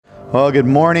Well, good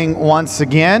morning once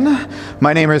again.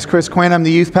 My name is Quinn. I'm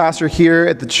the youth pastor here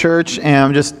at the church, and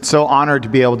I'm just so honored to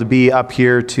be able to be up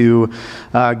here to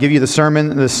give you the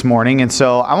sermon this morning. And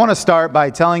so I want to start by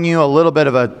telling you a little bit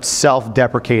of a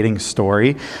self-deprecating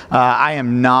story. I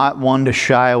am not one to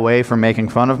shy away from making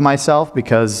fun of myself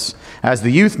because, as the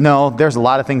youth know, there's a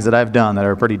lot of things that I've done that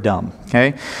are pretty dumb,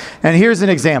 okay? And here's an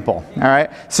example, all right?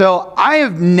 So I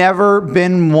have never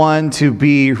been one to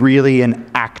be really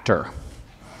an actor.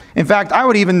 In fact, I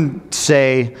would even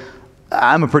say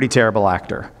I'm a pretty terrible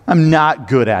actor. I'm not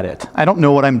good at it. I don't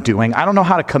know what I'm doing. I don't know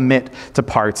how to commit to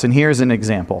parts. And here's an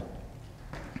example.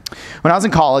 When I was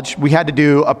in college, we had to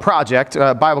do a project,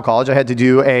 Bible college. We had to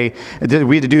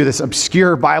do this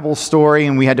obscure Bible story,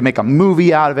 and we had to make a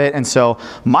movie out of it. And so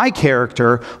my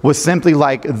character was simply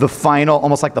like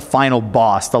almost like the final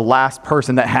boss, the last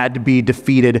person that had to be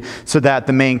defeated so that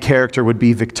the main character would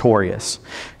be victorious.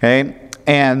 Okay?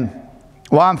 And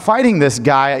while I'm fighting this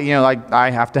guy, I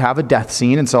have to have a death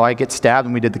scene, and so I get stabbed,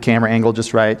 and we did the camera angle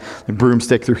just right, the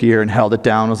broomstick through here, and held it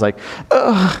down. I was like,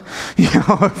 ugh,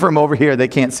 from over here, they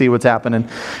can't see what's happening,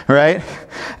 right?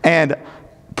 And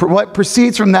what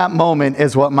proceeds from that moment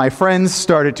is what my friends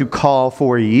started to call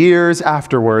for years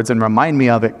afterwards, and remind me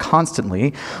of it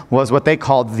constantly, was what they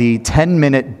called the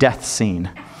 10-minute death scene.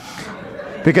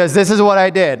 Because this is what I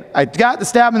did. I got the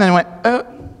stab, and then went,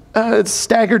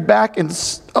 staggered back and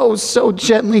so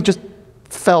gently just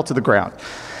fell to the ground.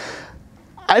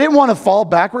 I didn't want to fall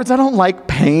backwards. I don't like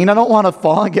pain. I don't want to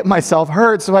fall and get myself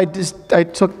hurt. So I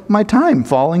took my time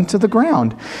falling to the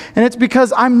ground. And it's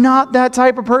because I'm not that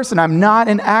type of person. I'm not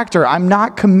an actor. I'm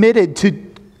not committed to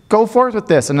go forth with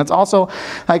this. And it's also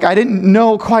like I didn't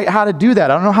know quite how to do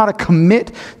that. I don't know how to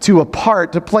commit to a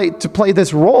part to play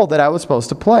this role that I was supposed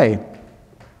to play.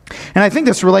 And I think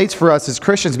this relates for us as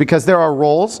Christians because there are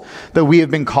roles that we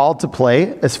have been called to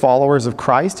play as followers of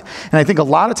Christ. And I think a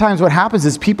lot of times what happens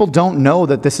is people don't know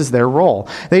that this is their role.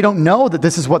 They don't know that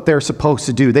this is what they're supposed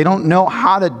to do. They don't know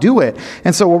how to do it.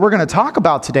 And so what we're going to talk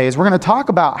about today is we're going to talk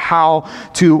about how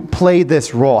to play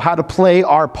this role, how to play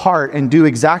our part and do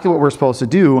exactly what we're supposed to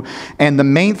do. And the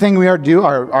main thing we are to do,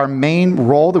 our main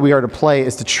role that we are to play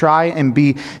is to try and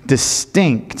be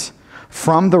distinct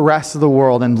from the rest of the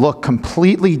world and look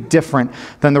completely different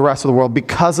than the rest of the world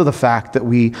because of the fact that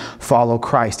we follow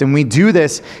Christ. And we do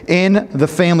this in the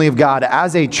family of God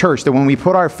as a church, that when we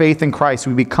put our faith in Christ,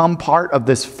 we become part of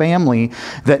this family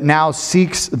that now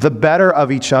seeks the better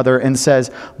of each other and says,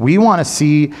 we want to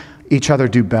see each other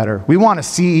do better. We want to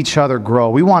see each other grow.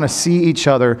 We want to see each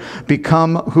other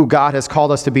become who God has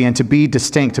called us to be and to be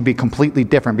distinct, to be completely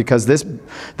different. Because this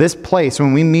place,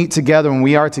 when we meet together, when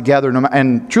we are together,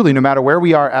 and truly no matter where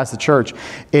we are as the church,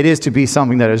 it is to be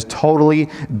something that is totally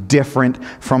different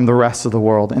from the rest of the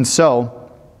world. And so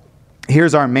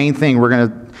here's our main thing we're going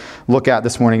to look at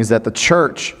this morning is that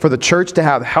for the church to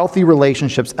have healthy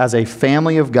relationships as a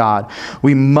family of God,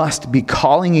 we must be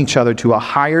calling each other to a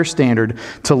higher standard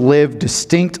to live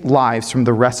distinct lives from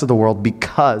the rest of the world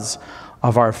because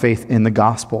of our faith in the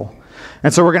gospel.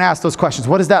 And so we're going to ask those questions.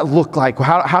 What does that look like?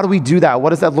 How do we do that?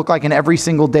 What does that look like in every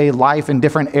single day life in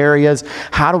different areas?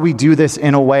 How do we do this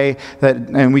in a way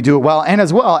and we do it well? And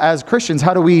as well as Christians,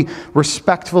 how do we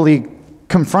respectfully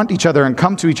confront each other and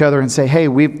come to each other and say, hey,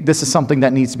 this is something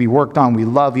that needs to be worked on. We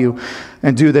love you,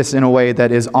 and do this in a way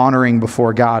that is honoring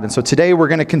before God. And so today we're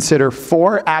going to consider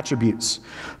four attributes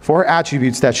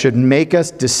that should make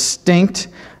us distinct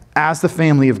as the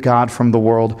family of God from the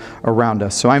world around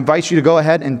us. So I invite you to go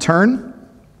ahead and turn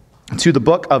to the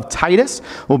book of Titus.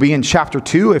 We'll be in chapter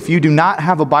 2. If you do not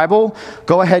have a Bible,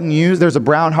 go ahead and there's a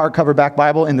brown hardcover back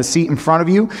Bible in the seat in front of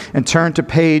you, and turn to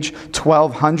page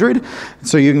 1200.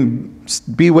 So you can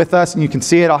be with us and you can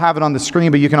see it. I'll have it on the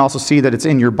screen, but you can also see that it's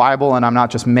in your Bible and I'm not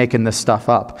just making this stuff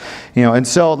up. And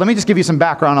so let me just give you some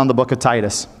background on the book of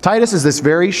Titus. Titus is this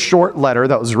very short letter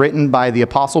that was written by the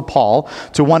Apostle Paul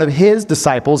to one of his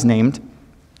disciples named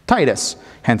Titus,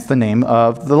 hence the name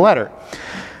of the letter.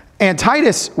 And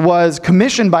Titus was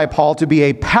commissioned by Paul to be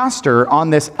a pastor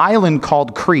on this island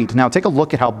called Crete. Now take a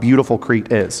look at how beautiful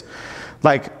Crete is.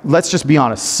 Let's just be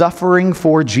honest, suffering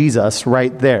for Jesus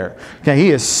right there. Okay,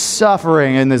 he is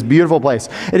suffering in this beautiful place.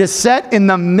 It is set in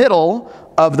the middle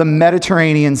of the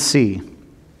Mediterranean Sea.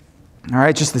 All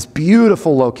right, just this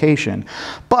beautiful location.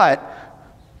 But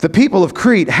the people of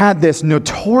Crete had this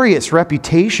notorious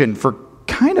reputation for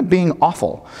kind of being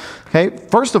awful. Okay,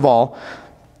 first of all,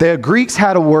 the Greeks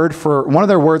had one of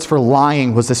their words for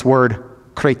lying was this word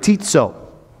kretitzo,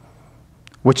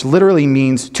 which literally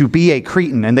means to be a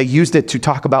Cretan, and they used it to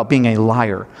talk about being a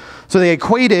liar. So they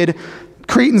equated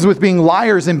Cretans with being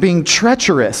liars and being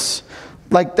treacherous.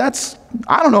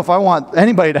 I don't know if I want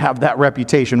anybody to have that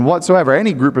reputation whatsoever,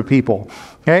 any group of people.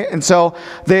 Okay? And so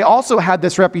they also had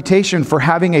this reputation for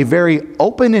having a very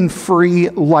open and free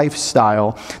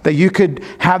lifestyle, that you could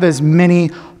have as many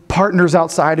partners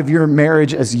outside of your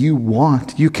marriage as you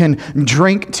want. You can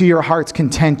drink to your heart's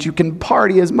content. You can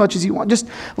party as much as you want. Just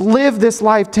live this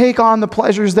life. Take on the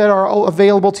pleasures that are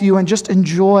available to you and just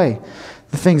enjoy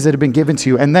the things that have been given to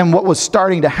you. And then what was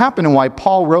starting to happen, and why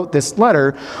Paul wrote this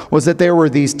letter, was that there were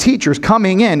these teachers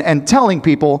coming in and telling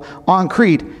people on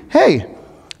Crete, hey,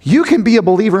 you can be a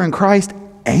believer in Christ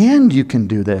and you can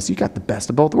do this. You got the best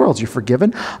of both worlds. You're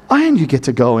forgiven and you get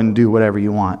to go and do whatever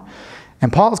you want.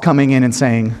 And Paul's coming in and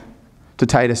saying to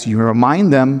Titus, you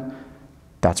remind them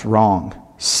that's wrong.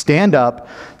 Stand up.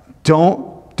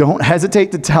 Don't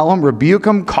hesitate to tell them, rebuke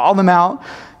them, call them out,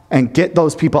 and get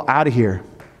those people out of here.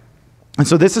 And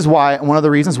so this is why, one of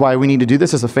the reasons why we need to do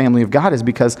this as a family of God is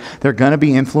because there are going to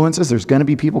be influences. There's going to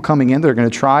be people coming in that are going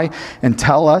to try and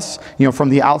tell us, from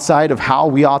the outside of how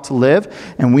we ought to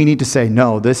live. And we need to say,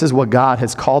 no, this is what God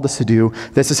has called us to do.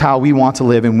 This is how we want to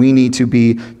live. And we need to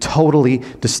be totally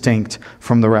distinct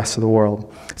from the rest of the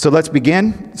world. So let's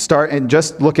start and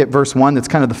just look at verse 1. That's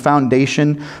kind of the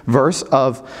foundation verse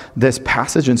of this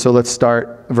passage. And so let's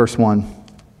start verse 1.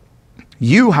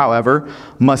 You, however,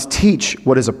 must teach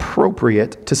what is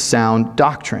appropriate to sound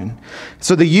doctrine.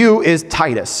 So the you is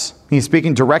Titus. He's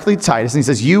speaking directly to Titus, and he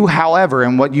says, you, however,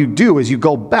 and what you do is you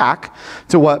go back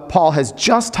to what Paul has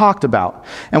just talked about.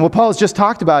 And what Paul has just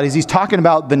talked about is he's talking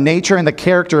about the nature and the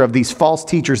character of these false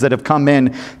teachers that have come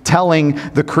in telling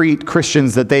the Crete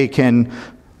Christians that they can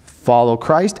follow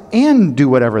Christ and do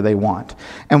whatever they want.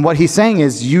 And what he's saying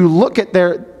is you look at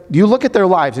their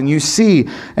lives and you see,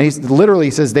 and he literally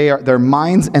says their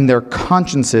minds and their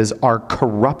consciences are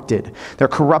corrupted. They're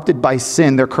corrupted by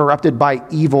sin. They're corrupted by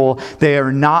evil. They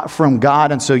are not from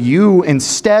God. And so you,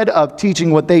 instead of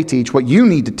teaching what they teach, what you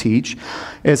need to teach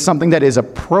is something that is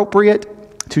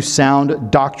appropriate to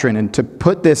sound doctrine. And to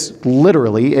put this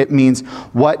literally, it means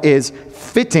what is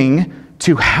fitting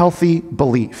to healthy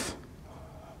belief.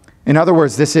 In other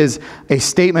words, this is a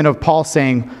statement of Paul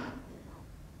saying,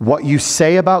 what you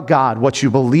say about God, what you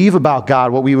believe about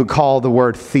God, what we would call the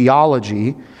word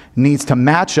theology, needs to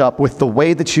match up with the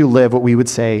way that you live, what we would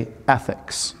say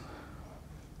ethics,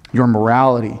 your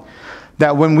morality.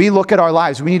 That when we look at our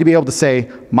lives, we need to be able to say,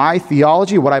 my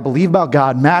theology, what I believe about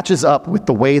God, matches up with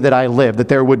the way that I live, that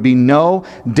there would be no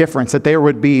difference, that they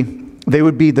would be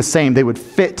the same, they would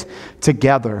fit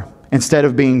together, instead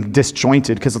of being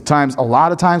disjointed. Because a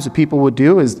lot of times what people would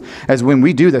do is when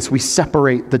we do this, we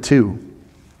separate the two.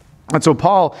 And so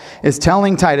Paul is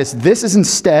telling Titus, this is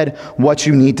instead what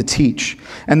you need to teach.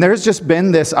 And there's just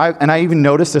been this, and I even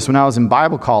noticed this when I was in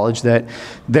Bible college, that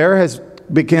there has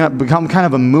become kind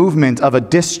of a movement of a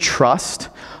distrust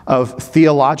of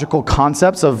theological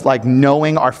concepts, of like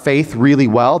knowing our faith really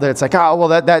well, that it's like,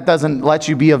 that doesn't let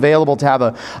you be available to have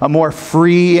a more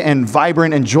free and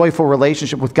vibrant and joyful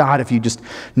relationship with God if you just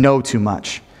know too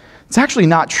much. It's actually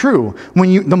not true.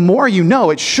 The more you know,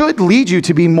 it should lead you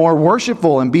to be more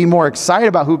worshipful and be more excited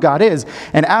about who God is.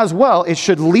 And as well, it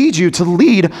should lead you to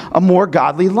lead a more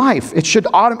godly life.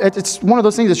 It's one of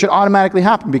those things that should automatically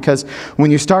happen, because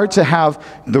when you start to have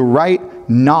the right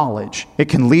knowledge, it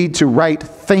can lead to right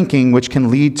thinking, which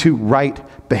can lead to right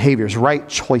behaviors, right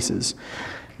choices.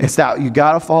 It's that you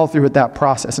got to follow through with that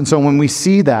process. And so when we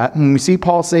see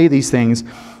Paul say these things,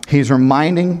 he's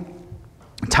reminding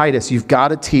Titus, you've got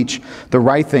to teach the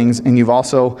right things, and you've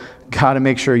also got to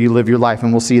make sure you live your life.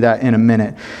 And we'll see that in a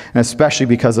minute. And especially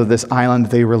because of this island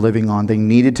they were living on. They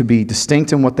needed to be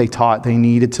distinct in what they taught. They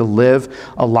needed to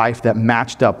live a life that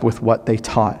matched up with what they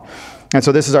taught. And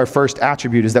so this is our first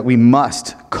attribute, is that we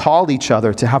must call each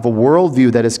other to have a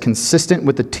worldview that is consistent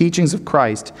with the teachings of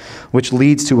Christ, which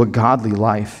leads to a godly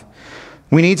life.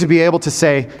 We need to be able to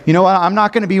say, you know what, I'm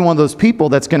not going to be one of those people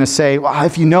that's going to say, well,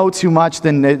 if you know too much,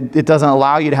 then it doesn't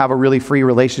allow you to have a really free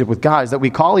relationship with God. Is that we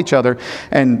call each other,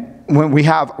 and when we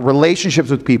have relationships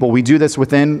with people, we do this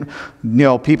within,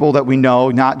 people that we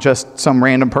know, not just some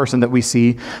random person that we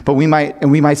see, but we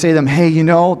might say to them, hey,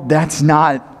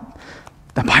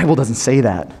 the Bible doesn't say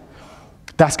that.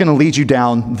 That's going to lead you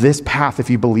down this path if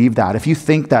you believe that. If you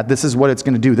think that this is what it's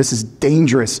going to do, this is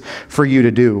dangerous for you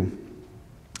to do.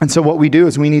 And so what we do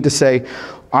is we need to say,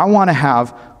 I want to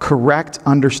have correct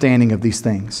understanding of these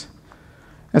things.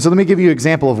 And so let me give you an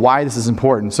example of why this is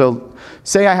important. So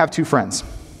say I have two friends,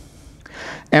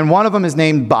 and one of them is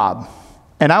named Bob,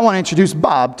 and I want to introduce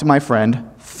Bob to my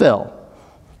friend Phil,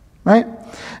 right?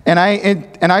 And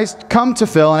I come to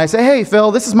Phil and I say, hey, Phil,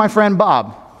 this is my friend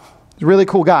Bob. He's a really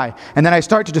cool guy. And then I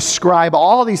start to describe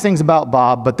all these things about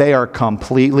Bob, but they are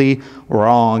completely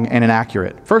wrong and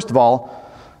inaccurate. First of all,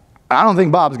 I don't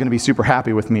think Bob's going to be super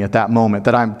happy with me at that moment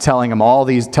that I'm telling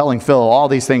Phil all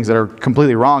these things that are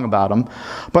completely wrong about him.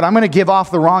 But I'm going to give off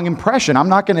the wrong impression. I'm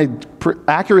not going to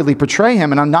accurately portray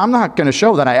him, and I'm not going to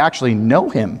show that I actually know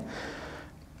him.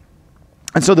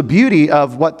 And so the beauty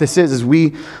of what this is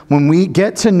when we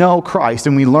get to know Christ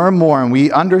and we learn more and we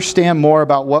understand more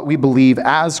about what we believe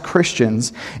as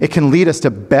Christians, it can lead us to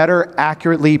better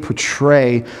accurately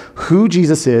portray who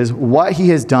Jesus is, what he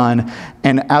has done,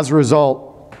 and as a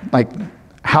result, like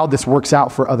how this works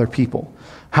out for other people,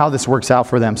 how this works out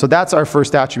for them. So that's our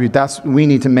first attribute. We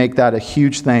need to make that a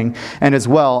huge thing. And as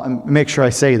well, and make sure I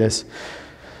say this,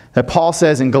 that Paul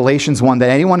says in Galatians 1 that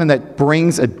anyone that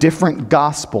brings a different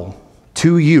gospel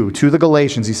to you, to the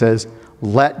Galatians, he says,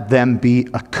 let them be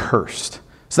accursed.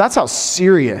 So that's how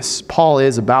serious Paul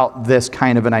is about this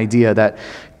kind of an idea, that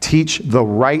teach the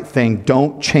right thing,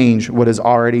 don't change what has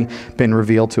already been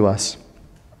revealed to us.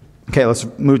 Okay, let's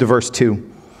move to verse 2.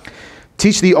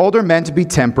 Teach the older men to be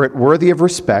temperate, worthy of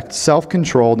respect,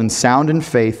 self-controlled, and sound in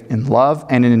faith, in love,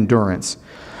 and in endurance.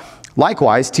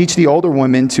 Likewise, teach the older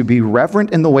women to be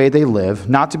reverent in the way they live,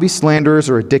 not to be slanderers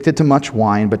or addicted to much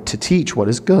wine, but to teach what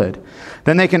is good.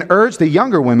 Then they can urge the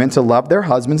younger women to love their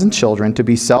husbands and children, to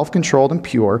be self-controlled and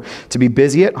pure, to be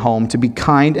busy at home, to be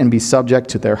kind and be subject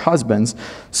to their husbands,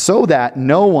 so that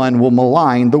no one will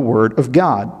malign the word of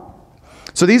God.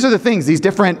 So these are the things, these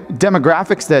different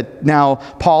demographics that now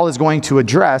Paul is going to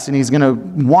address, and he's going to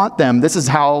want them. This is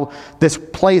how this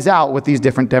plays out with these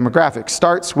different demographics.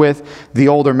 Starts with the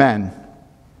older men.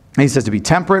 And he says to be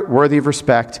temperate, worthy of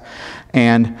respect,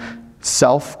 and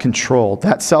self-controlled.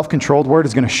 That self-controlled word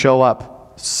is going to show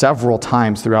up several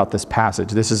times throughout this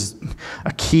passage. This is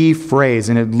a key phrase,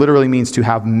 and it literally means to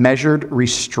have measured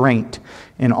restraint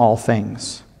in all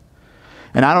things.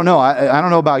 And I don't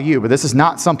know about you, but this is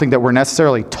not something that we're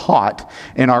necessarily taught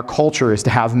in our culture, is to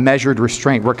have measured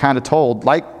restraint. We're kind of told,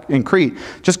 like in Crete,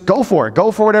 just go for it.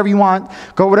 Go for whatever you want.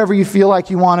 Go whatever you feel like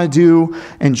you want to do.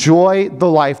 Enjoy the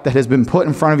life that has been put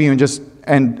in front of you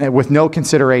and with no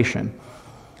consideration.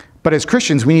 But as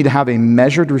Christians, we need to have a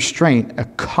measured restraint, a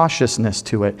cautiousness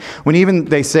to it.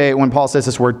 When Paul says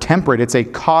this word temperate, it's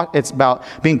about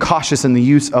being cautious in the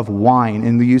use of wine,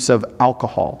 in the use of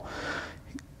alcohol.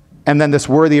 And then this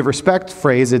worthy of respect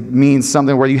phrase, it means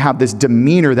something where you have this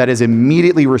demeanor that is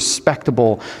immediately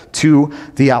respectable to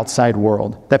the outside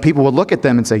world. That people will look at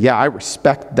them and say, yeah, I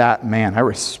respect that man. I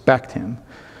respect him.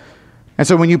 And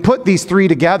so when you put these three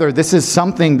together, this is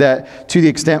something that, to the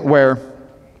extent where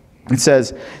it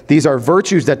says, these are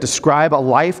virtues that describe a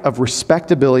life of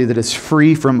respectability that is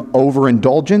free from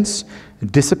overindulgence,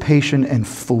 dissipation, and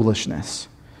foolishness.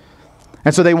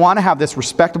 And so they want to have this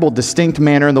respectable, distinct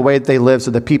manner in the way that they live,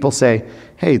 so that people say,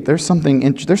 hey, there's something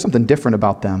different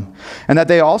about them. And that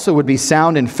they also would be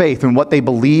sound in faith in what they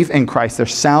believe in Christ. They're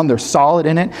sound, they're solid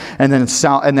in it, and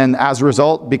then as a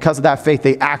result, because of that faith,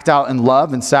 they act out in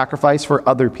love and sacrifice for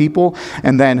other people,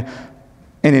 and then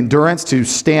in endurance to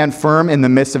stand firm in the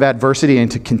midst of adversity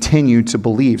and to continue to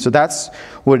believe. So that's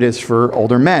what it is for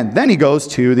older men. Then he goes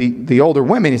to the older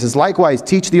women. He says, likewise,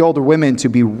 teach the older women to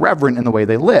be reverent in the way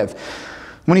they live.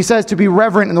 When he says to be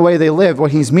reverent in the way they live,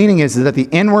 what he's meaning is that the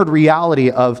inward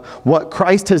reality of what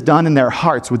Christ has done in their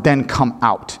hearts would then come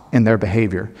out in their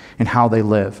behavior and how they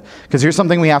live. Because here's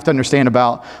something we have to understand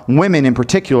about women in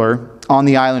particular on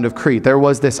the island of Crete. There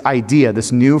was this idea,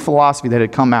 this new philosophy that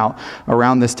had come out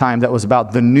around this time that was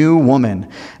about the new woman,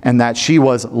 and that she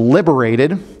was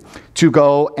liberated to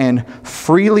go and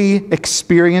freely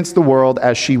experience the world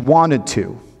as she wanted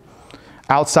to,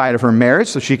 outside of her marriage,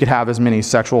 so she could have as many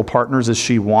sexual partners as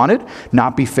she wanted,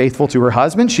 not be faithful to her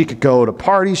husband. She could go to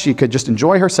parties, she could just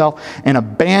enjoy herself and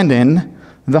abandon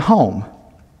the home.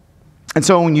 And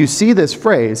so when you see this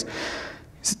phrase,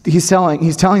 he's telling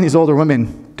these older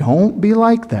women, don't be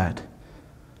like that.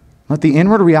 Let the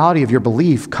inward reality of your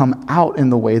belief come out in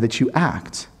the way that you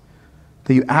act.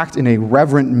 That you act in a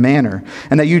reverent manner,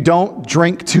 and that you don't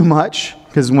drink too much.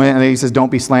 Because when he says don't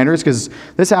be slanderers, because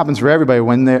this happens for everybody.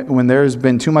 When there's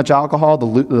been too much alcohol, the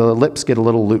lips get a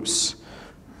little loose,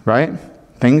 right?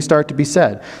 Things start to be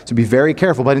said. So be very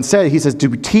careful. But instead, he says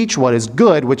to teach what is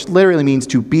good, which literally means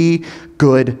to be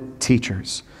good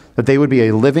teachers. That they would be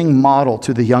a living model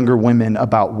to the younger women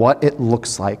about what it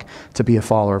looks like to be a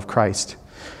follower of Christ.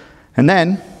 And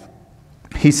then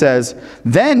he says,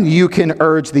 then you can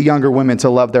urge the younger women to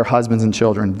love their husbands and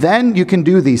children. Then you can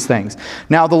do these things.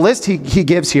 Now, the list he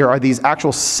gives here are these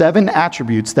actual 7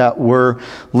 attributes that were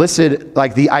listed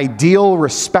like the ideal,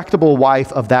 respectable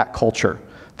wife of that culture.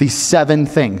 These 7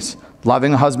 things.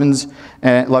 loving their husbands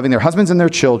and their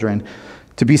children,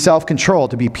 to be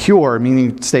self-controlled, to be pure,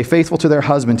 meaning stay faithful to their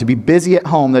husband, to be busy at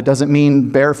home. That doesn't mean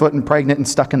barefoot and pregnant and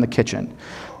stuck in the kitchen.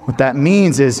 What that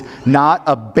means is not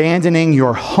abandoning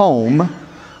your home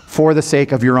for the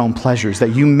sake of your own pleasures, that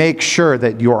you make sure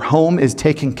that your home is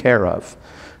taken care of.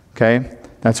 Okay?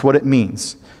 That's what it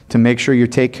means, to make sure you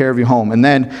take care of your home. And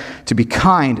then to be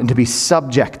kind and to be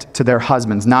subject to their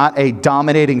husbands, not a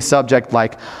dominating subject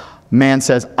like man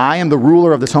says, I am the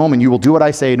ruler of this home and you will do what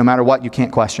I say no matter what, you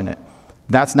can't question it.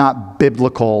 That's not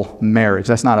biblical marriage.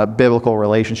 That's not a biblical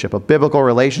relationship. A biblical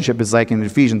relationship is like in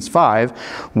Ephesians 5,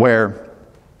 where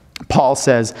Paul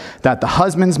says that the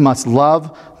husbands must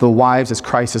love the wives as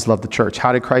Christ has loved the church.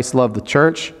 How did Christ love the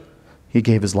church? He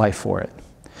gave his life for it.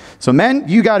 So men,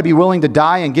 you got to be willing to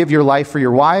die and give your life for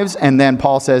your wives. And then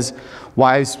Paul says,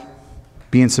 wives,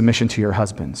 be in submission to your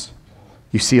husbands.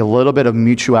 You see a little bit of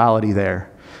mutuality there.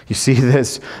 You see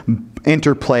this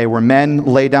interplay where men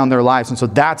lay down their lives. And so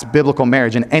that's biblical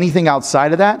marriage. And anything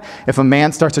outside of that, if a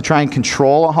man starts to try and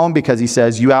control a home because he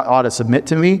says, you ought to submit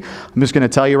to me, I'm just going to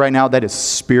tell you right now, that is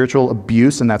spiritual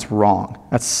abuse, and that's wrong.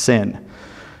 That's sin.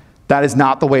 That is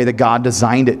not the way that God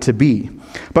designed it to be.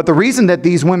 But the reason that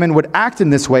these women would act in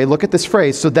this way, look at this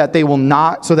phrase, so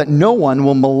that no one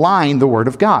will malign the word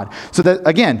of God. So that,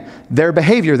 again, their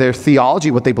behavior, their theology,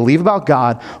 what they believe about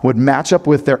God would match up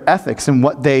with their ethics and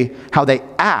how they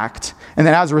act. And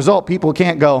then as a result, people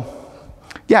can't go,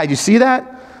 yeah, you see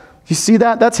that? You see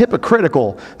that? That's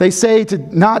hypocritical. They say to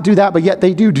not do that, but yet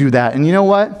they do that. And you know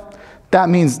what? That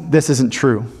means this isn't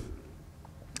true.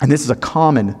 And this is a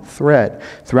common thread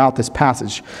throughout this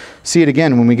passage. See it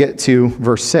again when we get to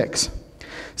verse 6.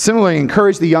 Similarly,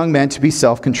 encourage the young men to be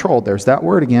self-controlled. There's that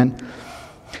word again.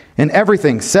 In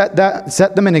everything, set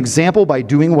them an example by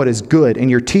doing what is good. In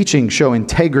your teaching, show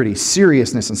integrity,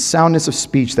 seriousness, and soundness of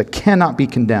speech that cannot be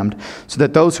condemned, so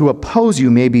that those who oppose you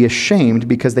may be ashamed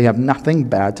because they have nothing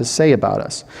bad to say about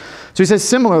us. So he says,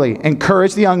 similarly,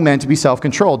 encourage the young men to be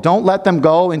self-controlled. Don't let them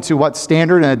go into what's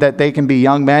standard and that they can be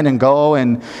young men and go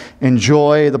and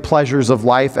enjoy the pleasures of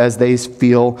life as they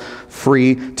feel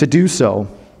free to do so.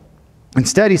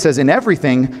 Instead, he says, in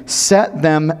everything, set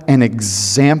them an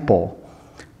example.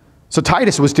 So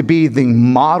Titus was to be the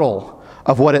model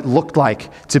of what it looked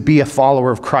like to be a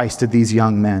follower of Christ to these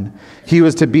young men. He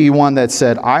was to be one that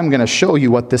said, I'm going to show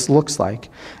you what this looks like.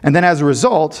 And then as a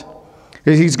result,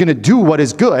 he's going to do what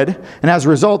is good, and as a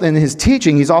result, in his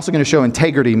teaching, he's also going to show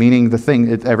integrity, meaning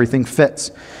everything fits.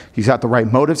 He's got the right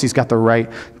motives, he's got the right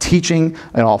teaching,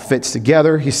 it all fits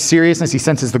together. His seriousness, he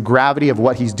senses the gravity of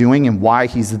what he's doing and why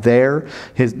he's there,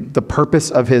 the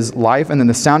purpose of his life, and then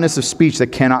the soundness of speech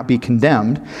that cannot be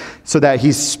condemned, so that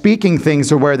he's speaking things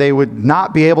to where they would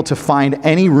not be able to find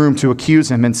any room to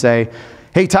accuse him and say,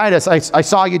 hey Titus, I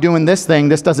saw you doing this thing,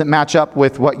 this doesn't match up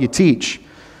with what you teach.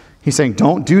 He's saying,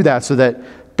 don't do that, so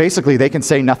that basically they can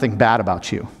say nothing bad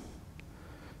about you.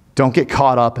 Don't get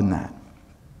caught up in that.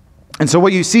 And so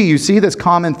what you see this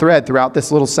common thread throughout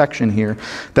this little section here,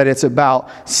 that it's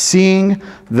about seeing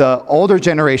the older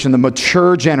generation, the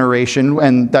mature generation,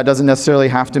 and that doesn't necessarily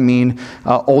have to mean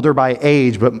older by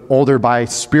age, but older by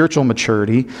spiritual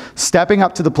maturity, stepping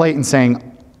up to the plate and saying,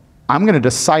 I'm going to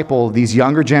disciple these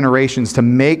younger generations to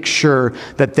make sure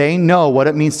that they know what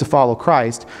it means to follow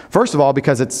Christ. First of all,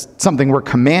 because it's something we're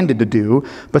commanded to do.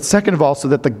 But second of all, so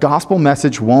that the gospel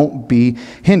message won't be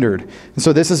hindered. And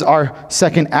so this is our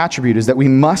second attribute, is that we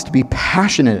must be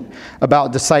passionate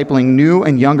about discipling new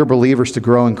and younger believers to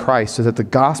grow in Christ so that the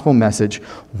gospel message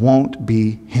won't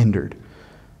be hindered.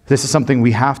 This is something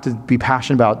we have to be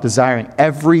passionate about, desiring.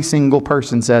 Every single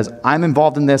person says, I'm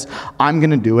involved in this, I'm going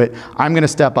to do it, I'm going to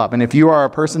step up. And if you are a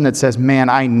person that says, man,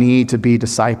 I need to be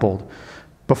discipled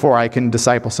before I can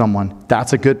disciple someone,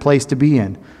 that's a good place to be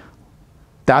in.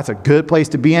 That's a good place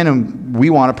to be in, and we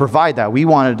want to provide that. We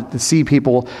want to see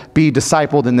people be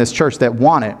discipled in this church that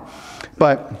want it.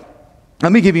 But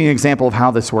let me give you an example of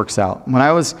how this works out. When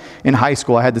I was in high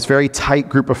school, I had this very tight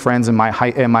group of friends in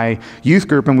my youth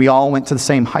group, and we all went to the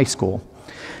same high school.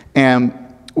 And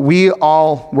we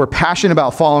all were passionate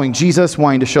about following Jesus,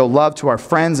 wanting to show love to our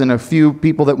friends, and a few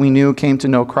people that we knew came to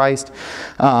know Christ.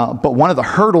 But one of the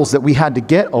hurdles that we had to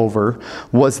get over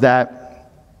was that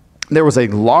there was a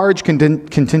large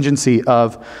contingency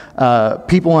of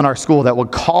people in our school that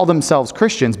would call themselves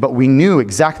Christians, but we knew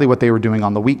exactly what they were doing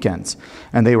on the weekends.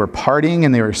 And they were partying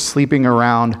and they were sleeping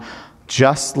around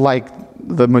just like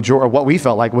what we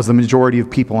felt like was the majority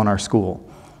of people in our school.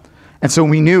 And so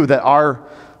we knew that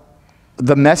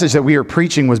the message that we were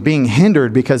preaching was being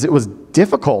hindered because it was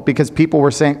difficult, because people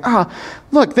were saying,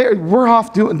 look, they're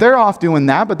off doing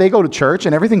that, but they go to church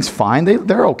and everything's fine.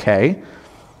 They're okay.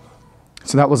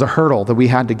 So that was a hurdle that we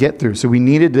had to get through. So we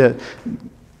needed to,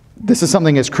 this is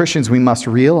something as Christians we must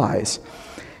realize,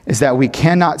 is that we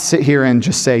cannot sit here and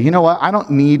just say, you know what, I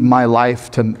don't need my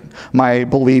my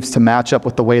beliefs to match up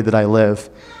with the way that I live.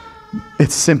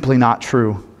 It's simply not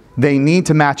true. They need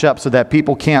to match up so that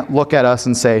people can't look at us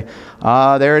and say,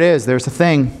 there it is, there's the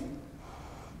thing.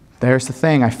 There's the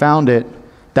thing, I found it.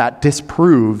 That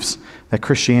disproves that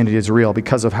Christianity is real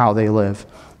because of how they live,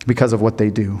 because of what they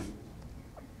do.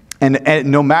 And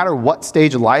no matter what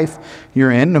stage of life you're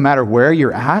in, no matter where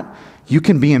you're at, you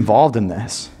can be involved in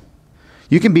this.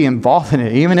 You can be involved in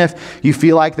it, even if you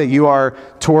feel like that you are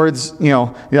towards,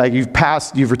 like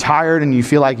you've retired and you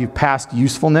feel like you've passed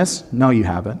usefulness. No, you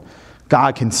haven't.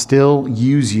 God can still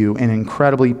use you in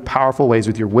incredibly powerful ways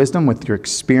with your wisdom, with your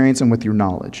experience, and with your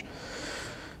knowledge.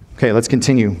 Okay, let's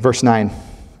continue. Verse 9.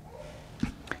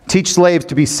 Teach slaves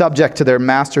to be subject to their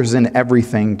masters in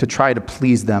everything, to try to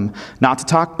please them, not to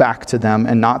talk back to them,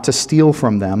 and not to steal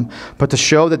from them, but to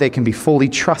show that they can be fully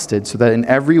trusted, so that in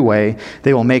every way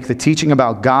they will make the teaching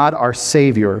about God, our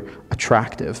Savior,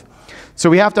 attractive. So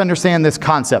we have to understand this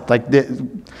concept. Like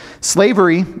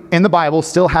slavery in the Bible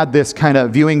still had this kind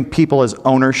of viewing people as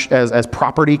owners, as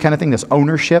property kind of thing, this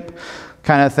ownership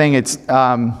kind of thing. It's,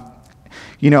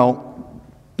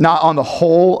 not on the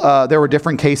whole, there were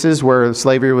different cases where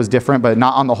slavery was different, but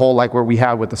not on the whole like where we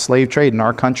had with the slave trade in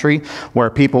our country,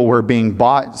 where people were being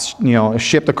bought,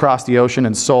 shipped across the ocean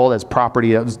and sold as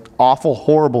property. It was an awful,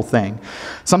 horrible thing.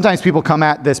 Sometimes people come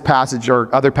at this passage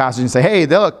or other passages and say, hey,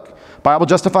 look, Bible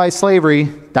justifies slavery.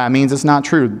 That means it's not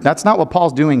true. That's not what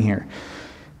Paul's doing here.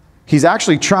 He's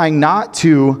actually trying not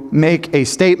to make a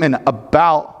statement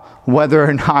about whether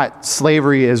or not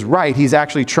slavery is right. He's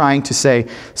actually trying to say,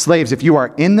 slaves, if you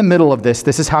are in the middle of this,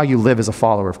 this is how you live as a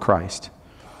follower of Christ.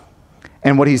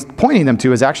 And what he's pointing them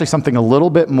to is actually something a little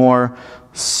bit more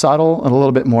subtle and a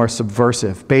little bit more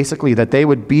subversive. Basically, that they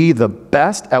would be the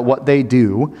best at what they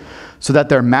do so that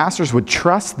their masters would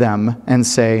trust them and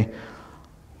say,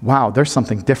 wow, there's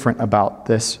something different about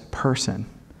this person.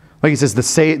 Like he says,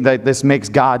 that this makes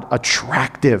God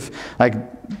attractive. Like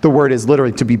the word is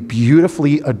literally to be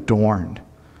beautifully adorned.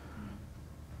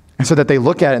 And so that they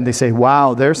look at it and they say,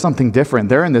 wow, there's something different.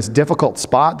 They're in this difficult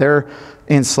spot. They're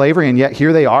in slavery, and yet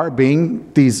here they are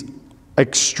being these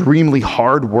extremely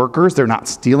hard workers. They're not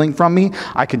stealing from me.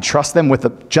 I can trust them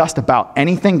with just about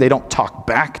anything. They don't talk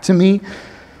back to me.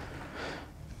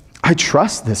 I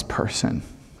trust this person.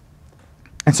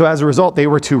 And so as a result, they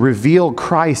were to reveal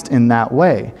Christ in that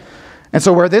way. And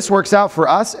so where this works out for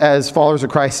us as followers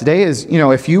of Christ today is,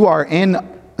 if you are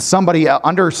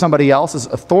under somebody else's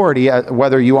authority,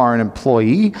 whether you are an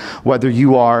employee, whether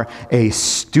you are a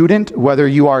student, whether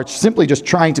you are simply just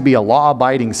trying to be a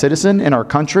law-abiding citizen in our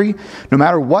country, no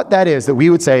matter what that is, that we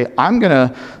would say, I'm going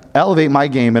to elevate my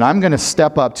game and I'm going to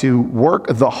step up to work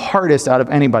the hardest out of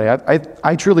anybody.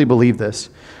 I truly believe this.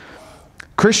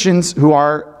 Christians who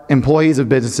are employees of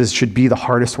businesses should be the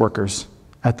hardest workers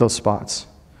at those spots,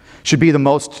 should be the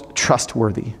most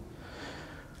trustworthy.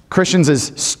 Christians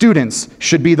as students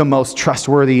should be the most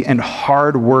trustworthy and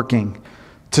hardworking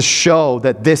to show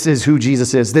that this is who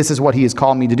Jesus is. This is what he has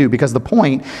called me to do. Because the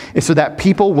point is so that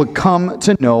people would come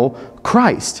to know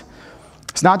Christ.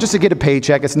 It's not just to get a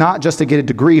paycheck. It's not just to get a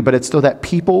degree, but it's so that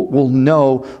people will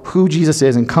know who Jesus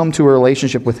is and come to a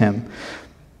relationship with him.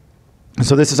 And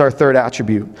so this is our third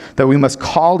attribute, that we must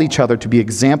call each other to be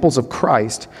examples of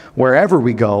Christ wherever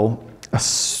we go,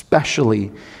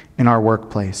 especially in our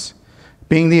workplace.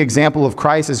 Being the example of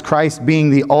Christ is Christ being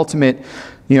the ultimate,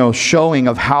 showing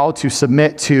of how to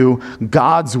submit to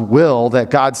God's will, that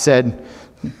God said,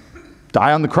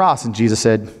 die on the cross. And Jesus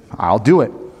said, I'll do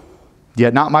it.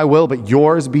 Yet not my will, but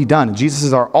yours be done. And Jesus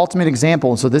is our ultimate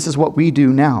example. And so this is what we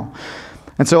do now.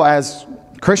 And so as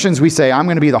Christians, we say, I'm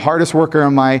going to be the hardest worker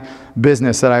in my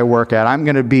business that I work at. I'm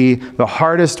going to be the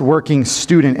hardest working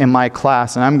student in my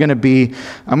class. And I'm going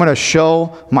to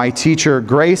show my teacher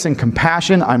grace and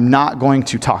compassion. I'm not going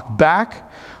to talk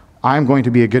back. I'm going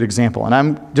to be a good example. And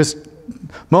I'm just,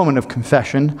 moment of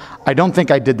confession, I don't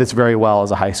think I did this very well as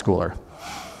a high schooler.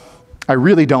 I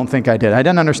really don't think I did. I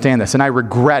didn't understand this, and I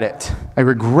regret it. I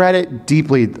regret it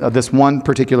deeply, this one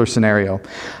particular scenario.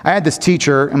 I had this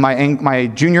teacher, my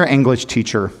junior English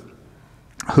teacher,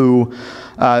 who,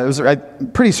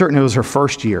 I'm pretty certain it was her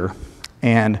first year.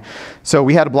 And so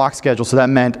we had a block schedule, so that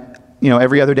meant,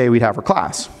 every other day we'd have her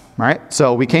class, right?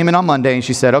 So we came in on Monday, and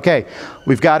she said, okay,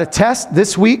 we've got a test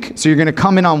this week, so you're going to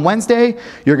come in on Wednesday,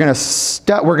 we're going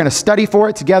to study for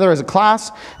it together as a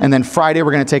class, and then Friday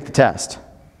we're going to take the test.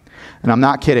 And I'm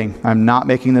not kidding. I'm not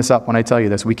making this up when I tell you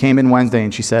this. We came in Wednesday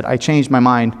and she said, I changed my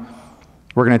mind.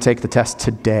 We're going to take the test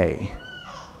today.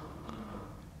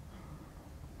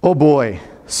 Oh boy.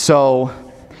 So,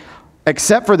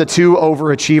 except for the two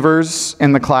overachievers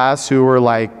in the class who were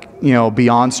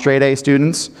beyond straight A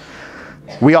students,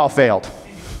 we all failed.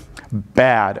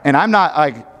 Bad. And I'm not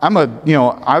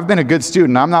I've been a good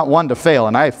student. I'm not one to fail,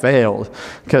 and I failed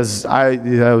because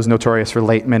I was notorious for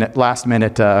last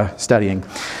minute studying.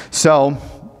 So,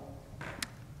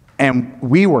 and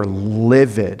we were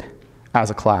livid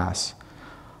as a class.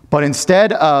 But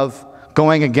instead of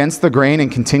going against the grain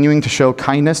and continuing to show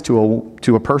kindness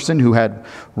to a person who had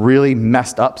really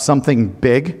messed up something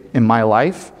big in my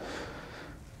life,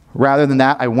 rather than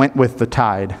that, I went with the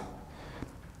tide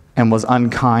and was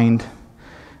unkind,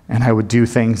 and I would do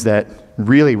things that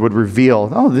really would reveal,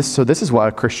 this is what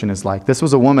a Christian is like. This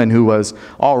was a woman who was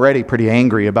already pretty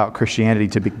angry about Christianity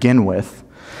to begin with,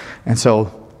 and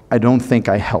so I don't think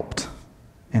I helped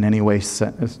in any way,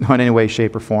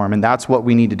 shape, or form. And that's what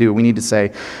we need to do. We need to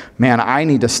say, man, I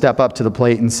need to step up to the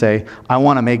plate and say, I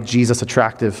want to make Jesus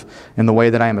attractive in the way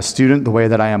that I am a student, the way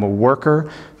that I am a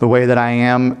worker, the way that I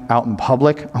am out in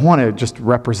public. I want to just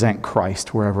represent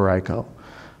Christ wherever I go.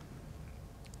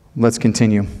 Let's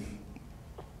continue.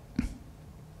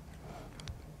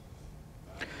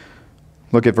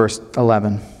 Look at verse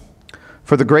 11.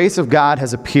 For the grace of God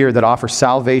has appeared that offers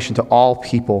salvation to all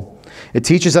people. It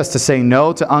teaches us to say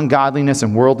no to ungodliness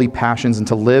and worldly passions and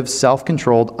to live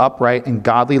self-controlled, upright, and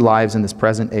godly lives in this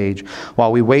present age,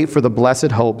 while we wait for the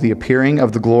blessed hope, the appearing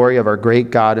of the glory of our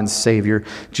great God and Savior,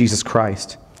 Jesus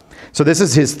Christ. So this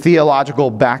is his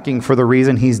theological backing for the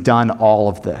reason he's done all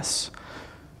of this.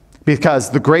 Because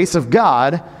the grace of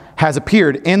God has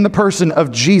appeared in the person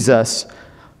of Jesus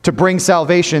to bring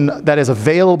salvation that is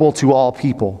available to all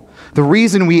people. The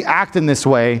reason we act in this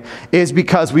way is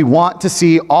because we want to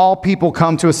see all people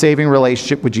come to a saving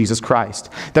relationship with Jesus Christ.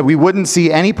 That we wouldn't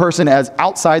see any person as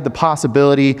outside the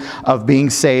possibility of being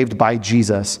saved by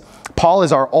Jesus. Paul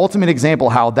is our ultimate example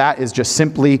how that is just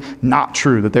simply not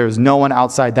true, that there is no one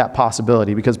outside that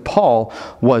possibility, because Paul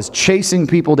was chasing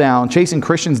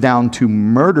Christians down to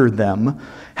murder them,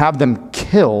 have them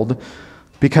killed,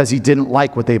 because he didn't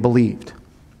like what they believed.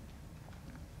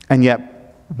 And yet,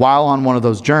 while on one of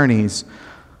those journeys,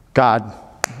 God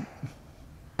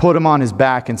put him on his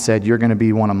back and said, you're going to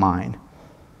be one of mine.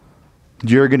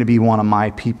 You're going to be one of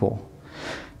my people.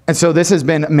 And so this has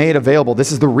been made available.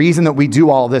 This is the reason that we do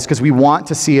all of this, because we want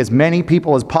to see as many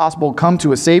people as possible come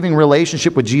to a saving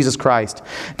relationship with Jesus Christ.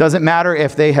 It doesn't matter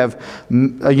if they have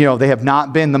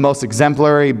not been the most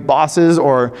exemplary bosses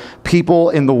or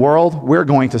people in the world.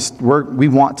 We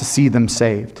want to see them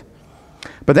saved.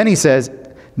 But then he says,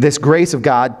 this grace of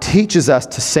God teaches us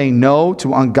to say no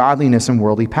to ungodliness and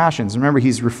worldly passions. Remember,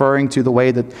 he's referring to the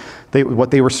way that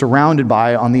what they were surrounded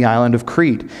by on the island of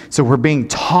Crete. So we're being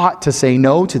taught to say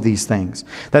no to these things.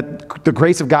 That the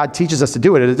grace of God teaches us to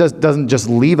do it. It doesn't just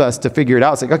leave us to figure it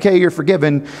out. It's like, okay, you're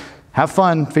forgiven. Have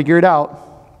fun. Figure it out.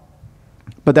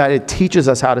 But that it teaches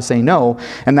us how to say no.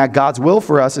 And that God's will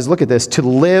for us is, look at this, to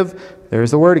live,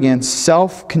 there's the word again,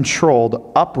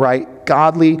 self-controlled, upright,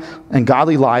 godly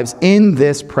lives in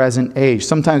this present age.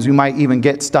 Sometimes we might even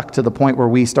get stuck to the point where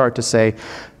we start to say,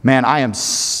 man, I am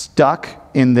stuck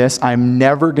in this. I'm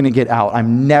never going to get out.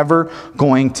 I'm never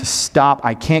going to stop.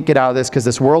 I can't get out of this because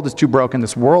this world is too broken.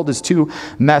 This world is too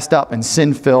messed up and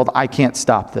sin-filled. I can't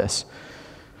stop this.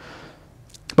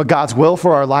 But God's will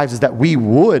for our lives is that we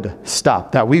would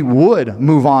stop, that we would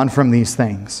move on from these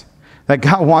things. That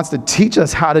God wants to teach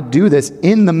us how to do this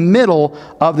in the middle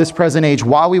of this present age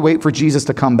while we wait for Jesus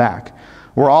to come back.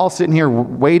 We're all sitting here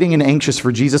waiting and anxious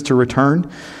for Jesus to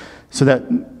return so that,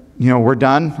 we're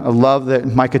done. I love that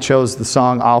Micah chose the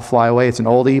song, I'll Fly Away. It's an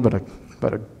oldie,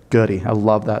 but a goodie. I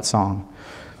love that song.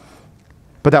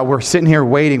 But that we're sitting here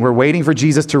waiting. We're waiting for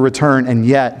Jesus to return, and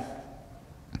yet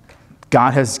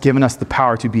God has given us the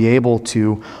power to be able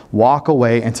to walk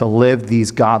away and to live these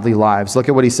godly lives. Look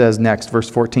at what he says next, verse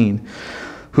 14.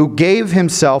 Who gave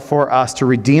himself for us to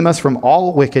redeem us from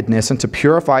all wickedness and to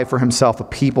purify for himself a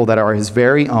people that are his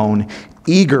very own,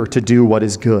 eager to do what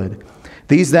is good.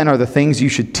 These then are the things you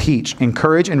should teach,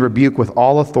 encourage and rebuke with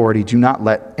all authority. Do not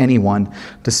let anyone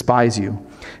despise you.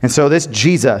 And so this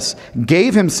Jesus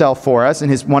gave himself for us,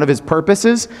 and one of his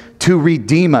purposes, to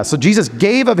redeem us. So Jesus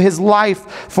gave of his life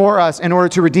for us in order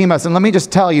to redeem us. And let me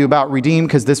just tell you about redeem,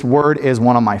 because this word is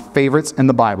one of my favorites in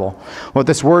the Bible. What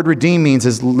this word redeem means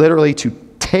is literally to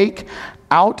take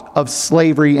out of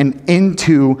slavery and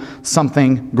into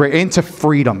something great, into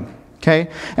freedom.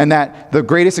 Okay? And that the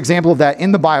greatest example of that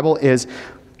in the Bible is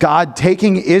God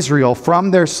taking Israel from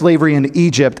their slavery in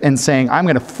Egypt and saying, I'm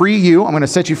going to free you, I'm going to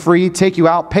set you free, take you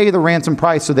out, pay the ransom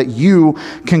price so that you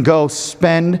can go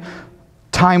spend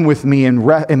time with me in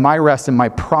my rest in my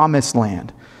promised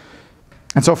land.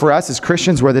 And so for us as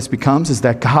Christians, where this becomes is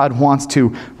that God wants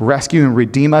to rescue and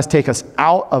redeem us, take us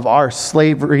out of our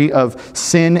slavery of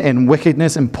sin and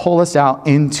wickedness and pull us out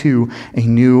into a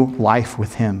new life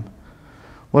with him.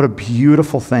 What a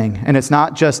beautiful thing. And it's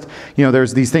not just,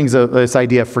 there's these things of this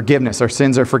idea of forgiveness. Our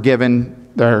sins are forgiven.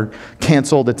 They're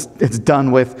canceled. It's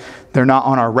done with. They're not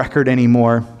on our record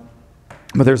anymore.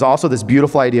 But there's also this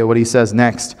beautiful idea, what he says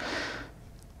next,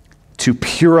 to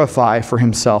purify for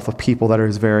himself a people that are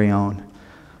his very own.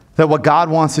 That what God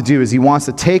wants to do is he wants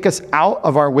to take us out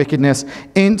of our wickedness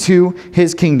into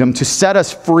his kingdom to set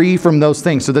us free from those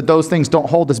things so that those things don't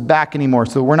hold us back anymore,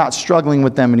 so that we're not struggling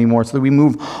with them anymore, so that we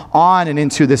move on and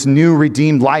into this new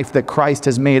redeemed life that Christ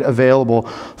has made available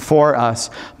for us,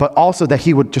 but also that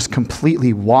he would just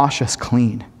completely wash us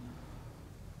clean.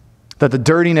 That the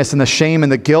dirtiness and the shame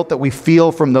and the guilt that we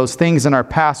feel from those things in our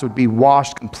past would be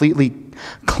washed completely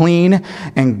clean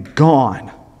and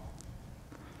gone.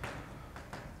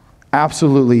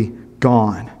 Absolutely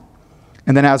gone.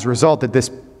 And then as a result,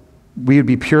 we would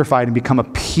be purified and become a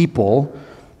people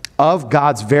of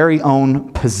God's very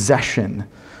own possession.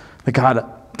 That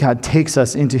God takes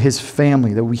us into his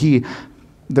family, that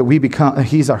we become,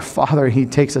 he's our Father, he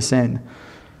takes us in.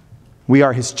 We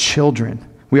are his children.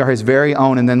 We are his very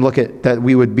own. And then look at that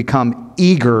we would become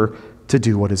eager to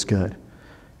do what is good.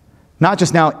 Not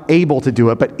just now able to do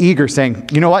it, but eager, saying,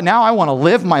 you know what, now I want to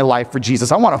live my life for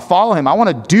Jesus. I want to follow him. I want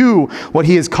to do what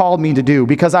he has called me to do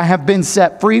because I have been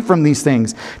set free from these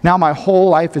things. Now my whole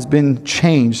life has been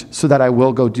changed so that I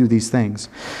will go do these things.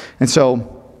 And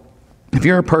so if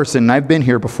you're a person, and I've been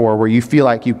here before, where you feel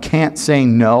like you can't say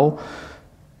no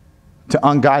to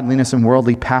ungodliness and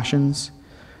worldly passions,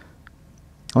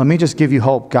 let me just give you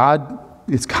hope.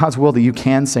 It's God's will that you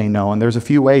can say no, and there's a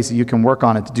few ways that you can work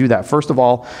on it to do that. First of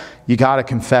all, you got to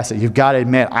confess it. You've got to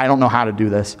admit, I don't know how to do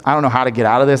this. I don't know how to get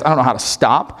out of this. I don't know how to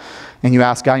stop. And you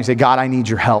ask God, and you say, God, I need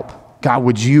your help. God,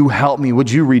 would you help me?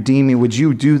 Would you redeem me? Would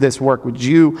you do this work? Would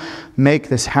you make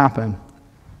this happen?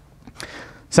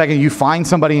 Second, you find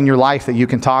somebody in your life that you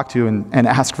can talk to and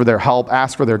ask for their help,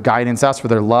 ask for their guidance, ask for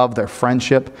their love, their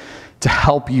friendship to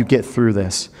help you get through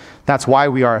this. That's why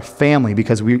we are a family,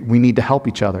 because we need to help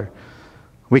each other.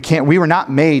 We were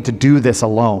not made to do this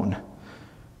alone.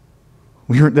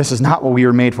 This is not what we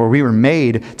were made for. We were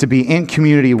made to be in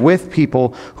community with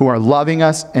people who are loving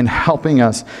us and helping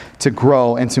us to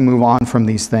grow and to move on from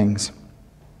these things.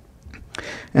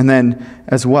 And then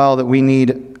as well that we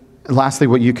need, lastly,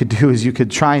 what you could do is you could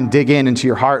try and dig into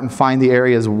your heart and find the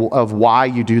areas of why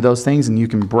you do those things, and you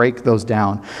can break those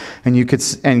down. And you could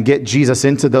get Jesus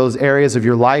into those areas of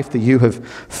your life that you have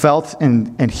felt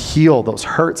and heal those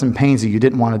hurts and pains that you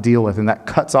didn't want to deal with. And that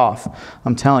cuts off,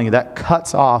 I'm telling you, that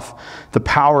cuts off the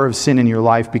power of sin in your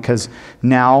life, because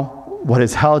now what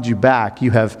has held you back,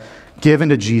 you have given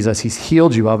to Jesus. He's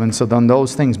healed you of, and so then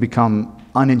those things become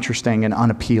uninteresting and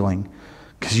unappealing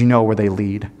because you know where they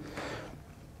lead.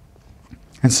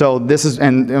 And so this is,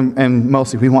 and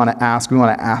mostly we want to ask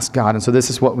God. And so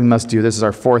this is what we must do. This is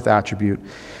our fourth attribute,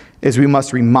 is we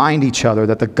must remind each other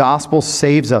that the gospel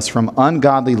saves us from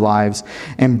ungodly lives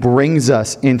and brings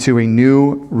us into a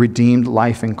new redeemed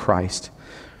life in Christ.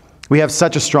 We have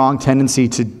such a strong tendency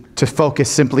to focus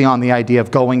simply on the idea of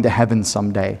going to heaven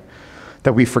someday,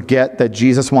 that we forget that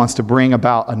Jesus wants to bring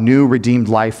about a new redeemed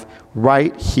life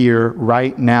right here,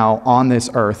 right now on this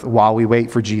earth while we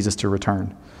wait for Jesus to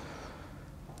return.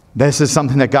 This is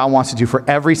something that God wants to do for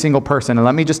every single person. And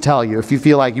let me just tell you, if you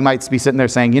feel like you might be sitting there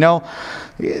saying,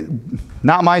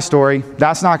 not my story.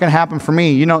 That's not going to happen for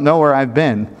me. You don't know where I've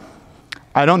been.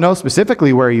 I don't know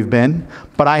specifically where you've been,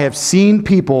 but I have seen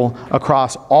people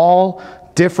across all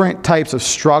different types of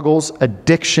struggles,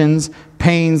 addictions,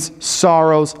 pains,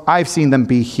 sorrows. I've seen them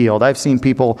be healed. I've seen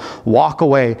people walk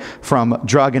away from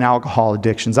drug and alcohol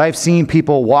addictions. I've seen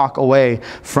people walk away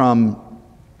from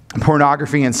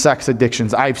pornography and sex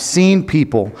addictions. I've seen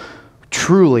people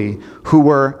truly who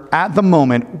were at the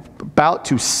moment about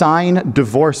to sign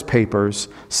divorce papers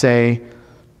say,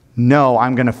 no,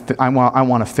 I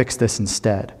want to fix this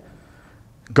instead.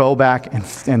 Go back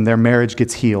and their marriage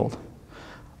gets healed.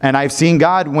 And I've seen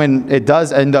God, when it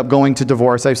does end up going to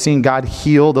divorce, I've seen God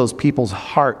heal those people's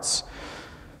hearts.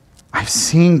 I've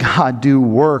seen God do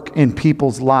work in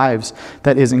people's lives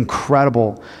that is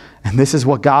incredible. And this is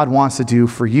what God wants to do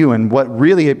for you. And what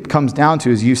really it comes down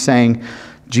to is you saying,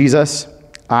 Jesus,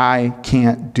 I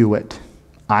can't do it.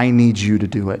 I need you to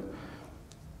do it.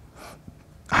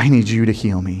 I need you to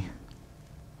heal me.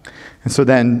 And so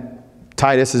then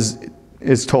Titus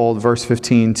is told, verse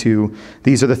 15,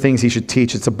 these are the things he should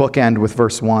teach. It's a bookend with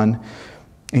verse 1.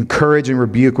 Encourage and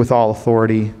rebuke with all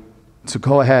authority. So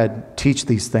go ahead, teach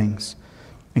these things.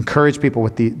 Encourage people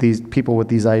with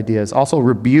these ideas. Also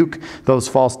rebuke those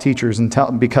false teachers and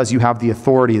tell, because you have the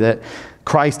authority that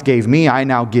Christ gave me, I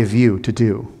now give you to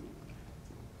do.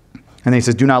 And then he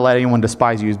says, do not let anyone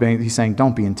despise you. He's saying,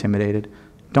 don't be intimidated.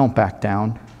 Don't back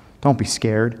down. Don't be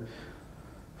scared.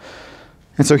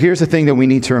 And so here's the thing that we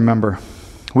need to remember.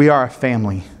 We are a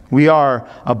family. We are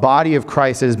a body of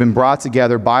Christ that has been brought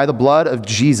together by the blood of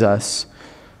Jesus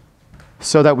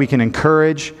so that we can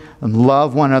encourage and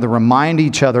love one another, remind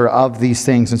each other of these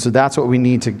things. And so that's what we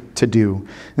need to do.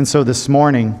 And so this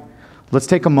morning, let's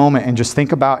take a moment and just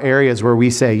think about areas where we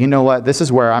say, you know what, this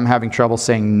is where I'm having trouble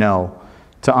saying no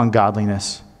to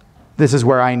ungodliness. This is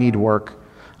where I need work.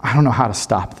 I don't know how to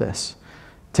stop this.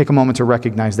 Take a moment to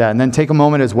recognize that. And then take a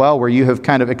moment as well where you have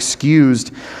kind of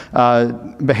excused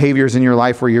behaviors in your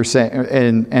life where you're saying,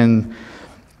 and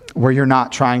where you're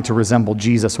not trying to resemble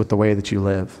Jesus with the way that you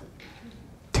live.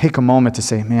 Take a moment to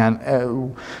say,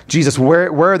 man, Jesus,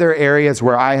 where are there areas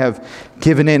where I have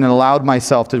given in and allowed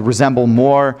myself to resemble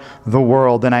more the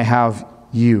world than I have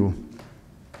you?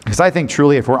 Because I think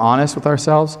truly, if we're honest with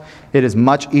ourselves, it is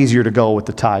much easier to go with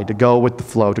the tide, to go with the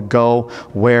flow, to go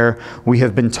where we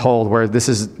have been told, where this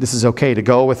is okay, to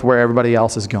go with where everybody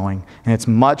else is going. And it's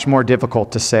much more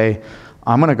difficult to say,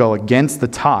 I'm going to go against the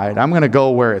tide. I'm going to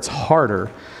go where it's harder.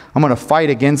 I'm going to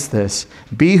fight against this.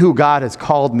 Be who God has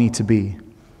called me to be.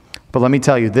 But let me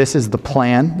tell you, this is the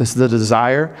plan. This is the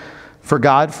desire for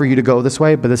God for you to go this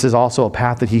way. But this is also a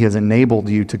path that he has enabled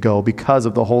you to go because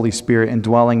of the Holy Spirit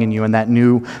indwelling in you and that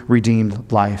new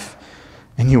redeemed life.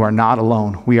 And you are not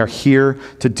alone. We are here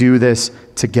to do this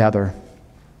together.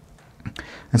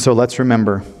 And so let's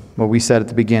remember what we said at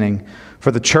the beginning.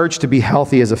 For the church to be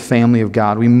healthy as a family of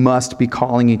God, we must be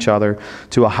calling each other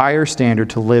to a higher standard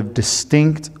to live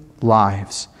distinct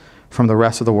lives from the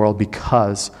rest of the world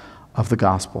because of the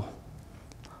gospel.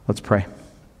 Let's pray.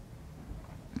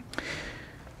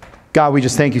 God, we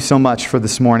just thank you so much for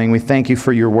this morning. We thank you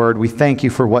for your word. We thank you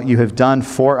for what you have done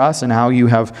for us and how you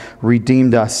have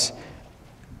redeemed us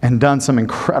and done some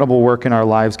incredible work in our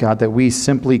lives, God, that we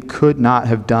simply could not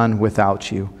have done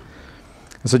without you.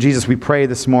 And so, Jesus, we pray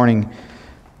this morning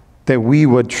that we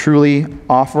would truly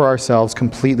offer ourselves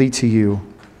completely to you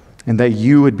and that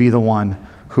you would be the one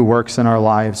who works in our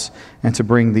lives and to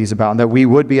bring these about, and that we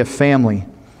would be a family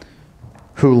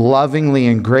who lovingly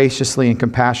and graciously and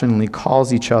compassionately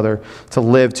calls each other to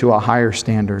live to a higher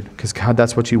standard. Because, God,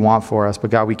 that's what you want for us. But,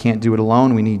 God, we can't do it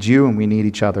alone. We need you and we need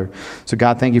each other. So,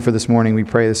 God, thank you for this morning. We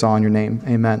pray this all in your name.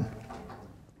 Amen.